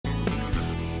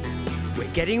We're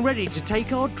getting ready to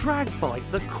take our drag bike,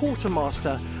 the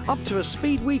Quartermaster, up to a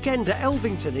speed weekend at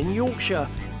Elvington in Yorkshire.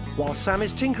 While Sam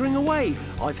is tinkering away,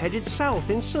 I've headed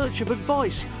south in search of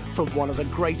advice from one of the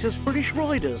greatest British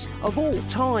riders of all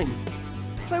time.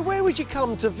 So where would you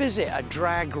come to visit a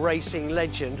drag racing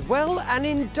legend? Well, an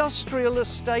industrial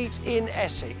estate in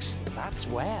Essex. That's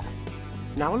where.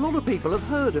 Now, a lot of people have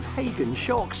heard of Hagon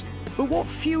shocks, but what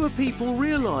fewer people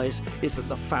realise is that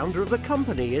the founder of the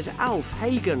company is Alf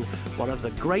Hagon, one of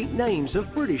the great names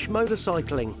of British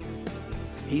motorcycling.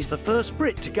 He's the first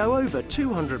Brit to go over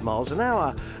 200 miles an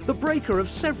hour, the breaker of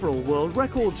several world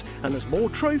records, and has more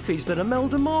trophies than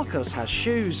Imelda Marcos has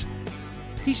shoes.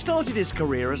 He started his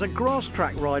career as a grass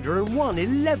track rider and won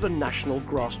 11 national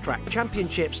grass track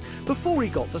championships before he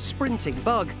got the sprinting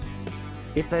bug.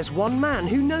 If there's one man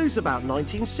who knows about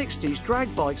 1960s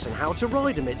drag bikes and how to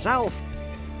ride them, it's Alf.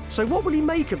 So what will he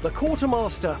make of the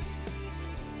Quartermaster?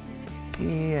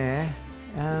 Yeah.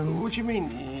 What do you mean,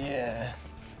 yeah?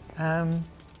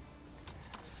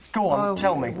 Go on, well,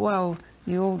 tell me. Well,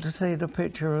 you ought to see the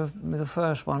picture of the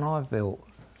first one I've built.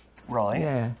 Right.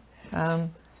 Yeah.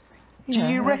 Do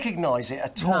you recognise it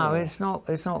at all? No,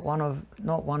 it's not one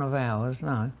of ours.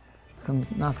 No,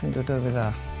 nothing to do with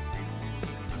us.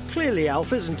 Clearly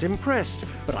Alf isn't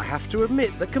impressed, but I have to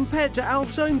admit that compared to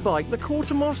Alf's own bike, the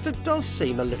Quartermaster does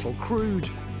seem a little crude.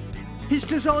 His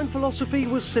design philosophy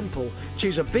was simple: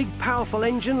 choose a big powerful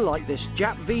engine like this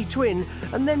Jap V-twin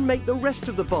and then make the rest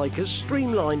of the bike as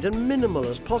streamlined and minimal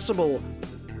as possible.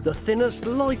 The thinnest,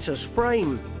 lightest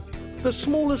frame, the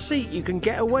smallest seat you can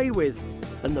get away with,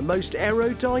 and the most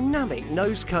aerodynamic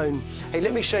nose cone. Hey,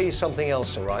 let me show you something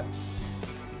else, all right?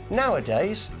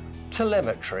 Nowadays,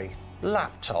 telemetry,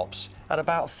 laptops, and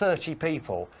about 30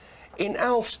 people. In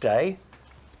Alf's day,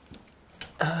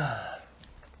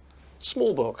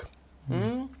 small book.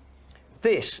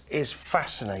 This is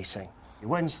fascinating.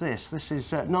 When's this? This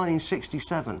is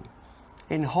 1967.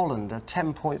 In Holland, a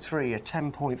 10.3, a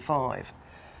 10.5.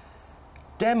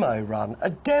 A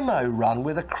demo run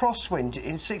with a crosswind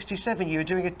in 67, you were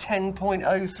doing a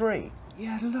 10.03.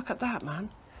 Yeah, look at that, man.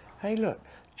 Hey, look,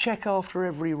 check after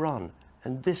every run.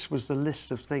 And this was the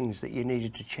list of things that you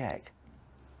needed to check.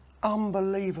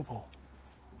 Unbelievable.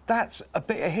 That's a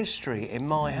bit of history in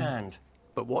my hand.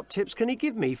 But what tips can he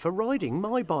give me for riding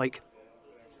my bike?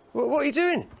 What are you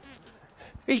doing?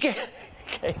 Are you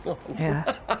getting on?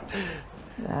 Yeah.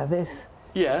 Now this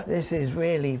is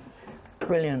really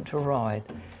brilliant to ride.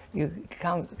 You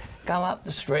come up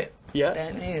the strip. Yeah.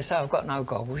 Then you say, I've got no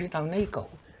goggles. You don't need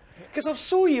goggles. Because I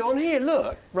saw you on here,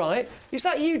 look, right? Is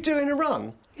that you doing a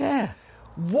run? Yeah.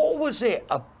 What was it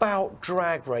about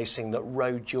drag racing that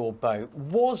rode your boat?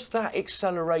 Was that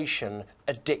acceleration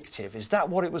addictive? Is that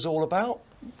what it was all about?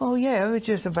 Well, yeah, it was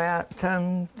just about,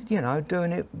 you know,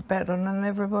 doing it better than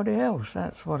everybody else.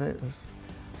 That's what it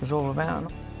was all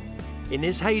about. In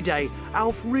his heyday,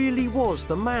 Alf really was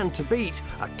the man to beat,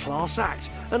 a class act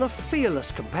and a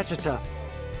fearless competitor.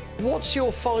 What's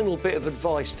your final bit of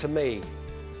advice to me?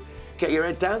 Get your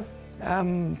head down?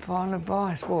 Final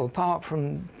advice? Well, apart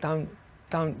from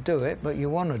don't do it, but you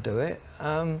want to do it.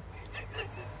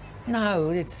 No,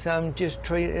 it's just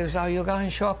treat it as though you're going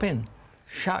shopping.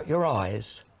 Shut your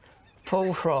eyes,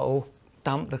 full throttle,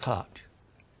 dump the clutch.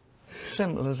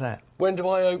 Simple as that. When do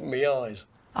I open my eyes?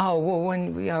 Oh, well,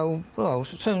 when, you know, well, as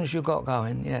soon as you got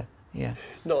going, yeah.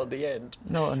 Not at the end?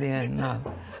 Not at the end, no.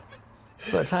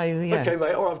 But say, yeah. OK,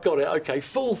 mate, I've got it. OK,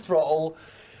 full throttle,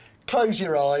 close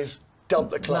your eyes,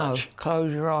 dump the clutch. No,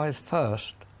 close your eyes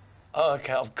first.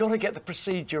 OK, I've got to get the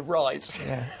procedure right.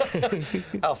 Yeah.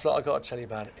 Alf, look, I've got to tell you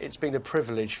about it. It's been a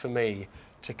privilege for me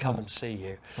to come and see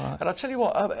you. Right. And I'll tell you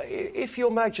what, if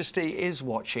Your Majesty is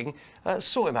watching,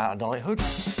 sort him out a knighthood.